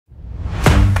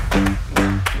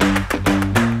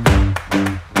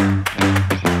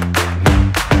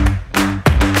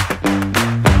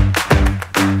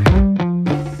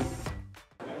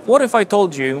What if I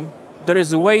told you there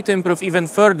is a way to improve even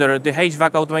further the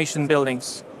HVAC automation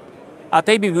buildings? At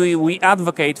ABB, we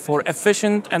advocate for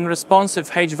efficient and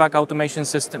responsive HVAC automation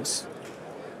systems.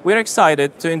 We're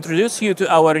excited to introduce you to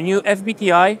our new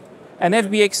FBTI and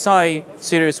FBXI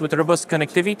series with robust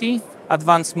connectivity,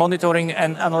 advanced monitoring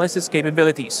and analysis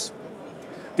capabilities.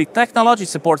 The technology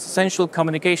supports essential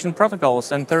communication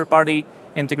protocols and third-party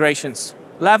integrations.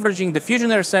 Leveraging the Fusion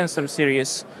Air Sensor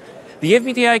series, the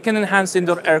FBTI can enhance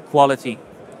indoor air quality.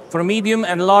 For medium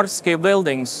and large-scale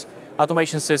buildings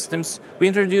automation systems, we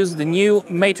introduced the new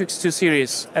Matrix 2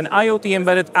 series, an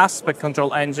IoT-embedded aspect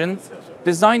control engine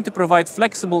designed to provide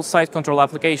flexible site control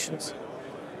applications.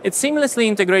 It seamlessly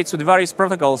integrates with various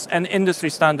protocols and industry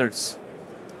standards.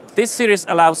 This series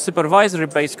allows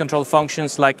supervisory-based control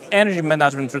functions like energy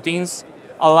management routines,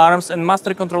 alarms, and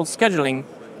master control scheduling.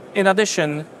 In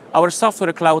addition, our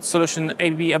software cloud solution,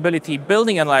 ABB Ability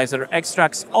Building Analyzer,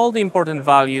 extracts all the important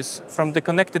values from the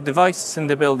connected devices in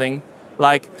the building,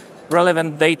 like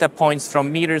relevant data points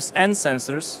from meters and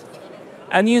sensors,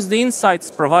 and use the insights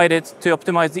provided to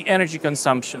optimize the energy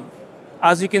consumption.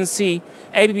 As you can see,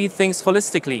 ABB thinks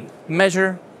holistically: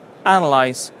 measure,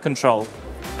 analyze, control.